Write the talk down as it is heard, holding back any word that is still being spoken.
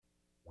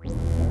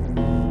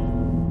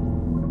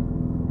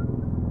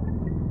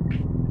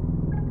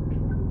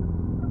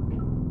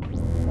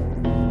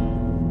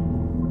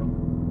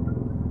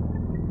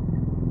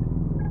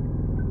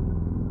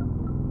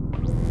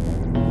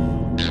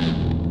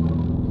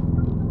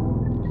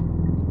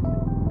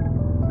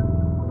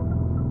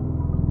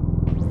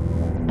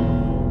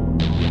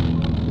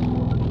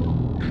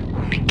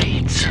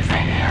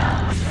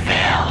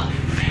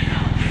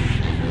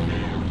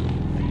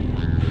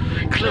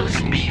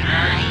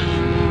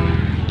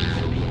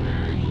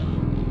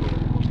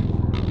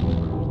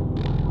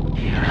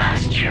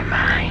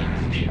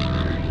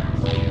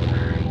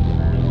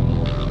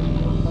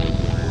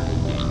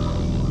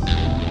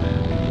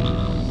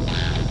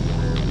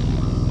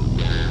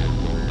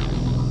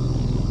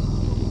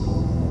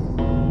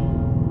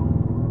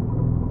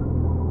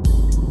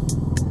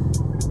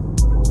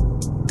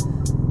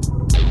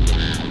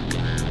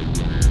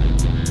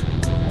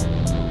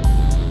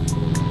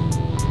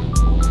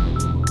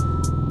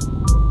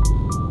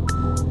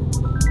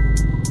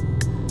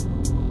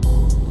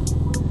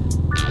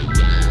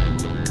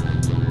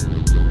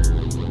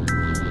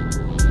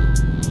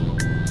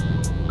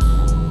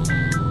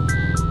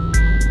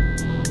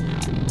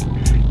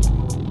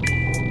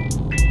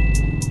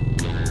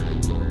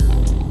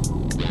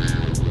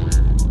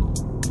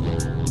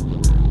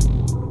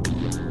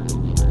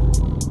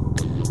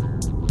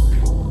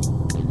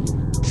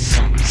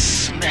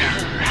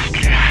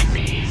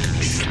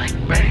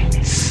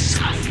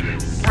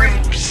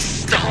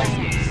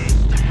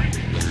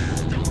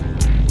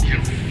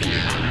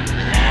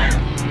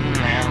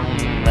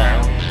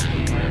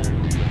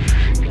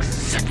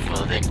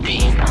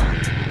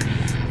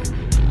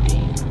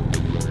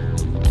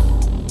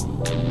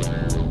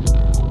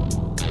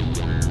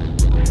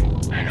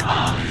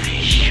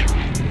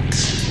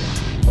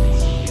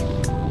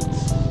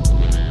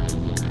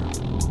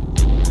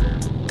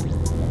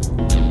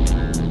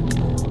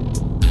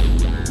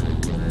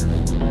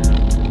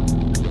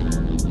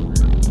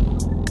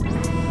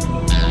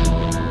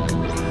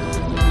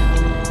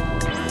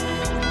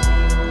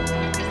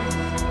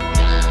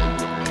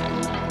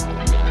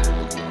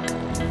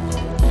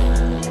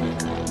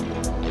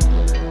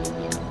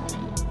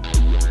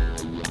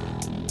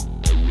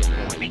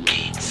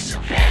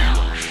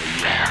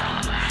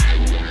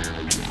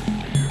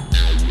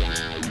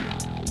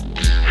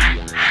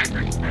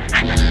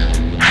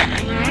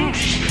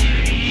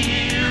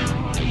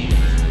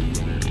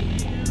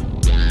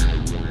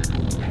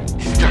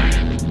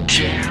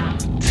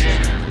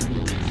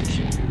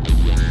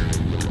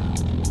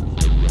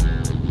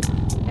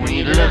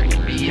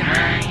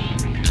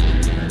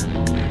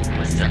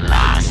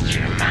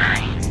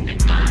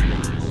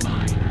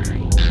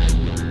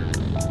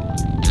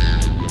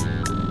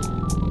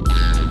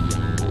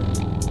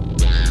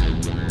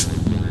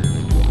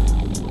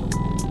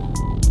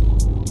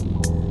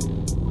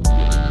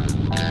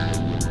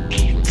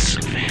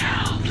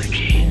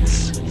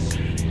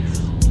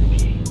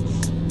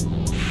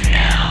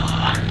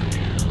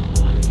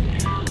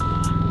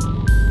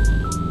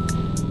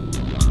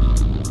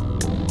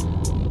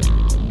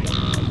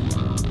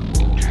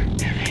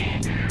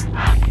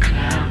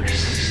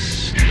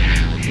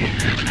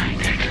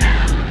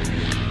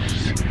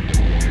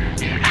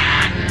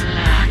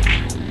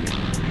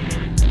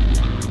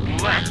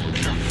What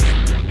the fuck?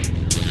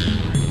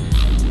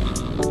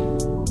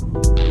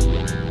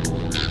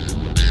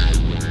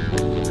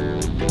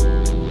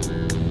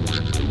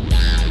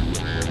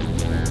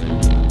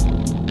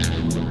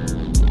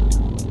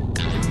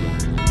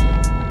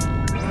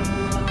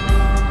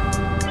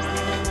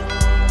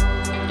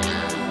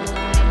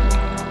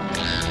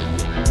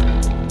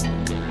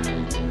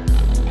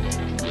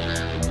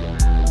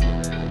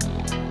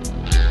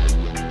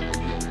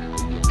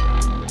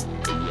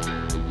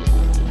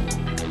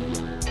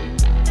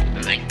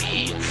 The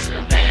gates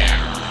of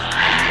hell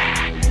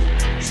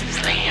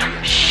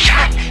slam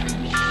shut.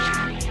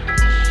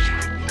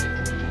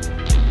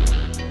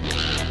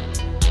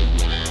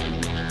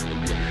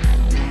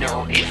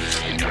 No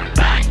ifs or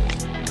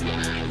buts.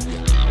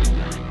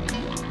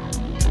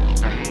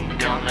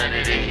 Don't let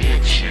it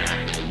hit you.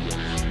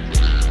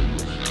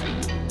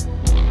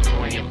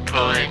 When you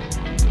pull it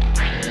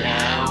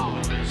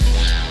close,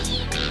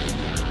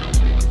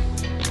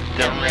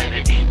 don't let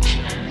it hit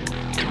you.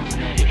 Don't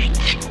let it hit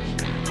you.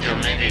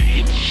 Don't let it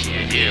hit you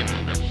in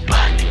the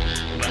butt.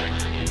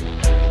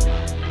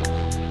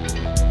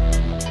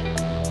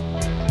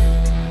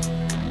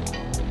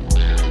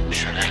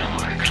 It's a little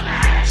more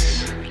class.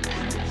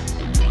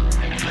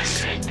 And if I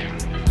said,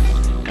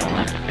 don't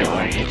let the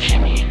door hit you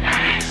in the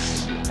ass.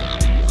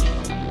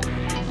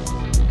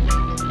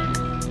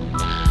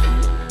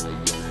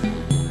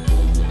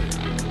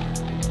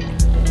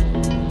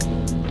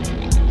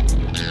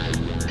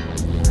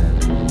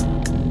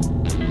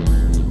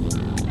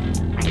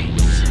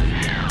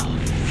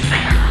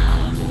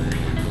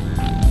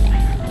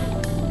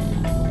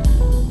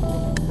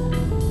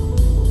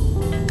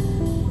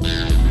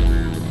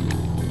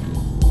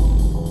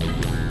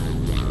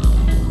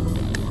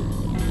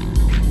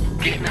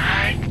 Getting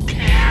hiked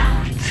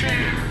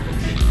altitude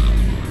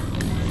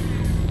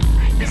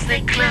as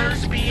they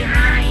close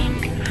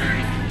behind.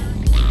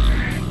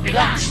 You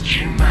lost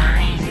your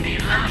mind, you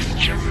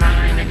lost your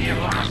mind, and you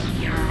lost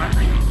your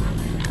mind.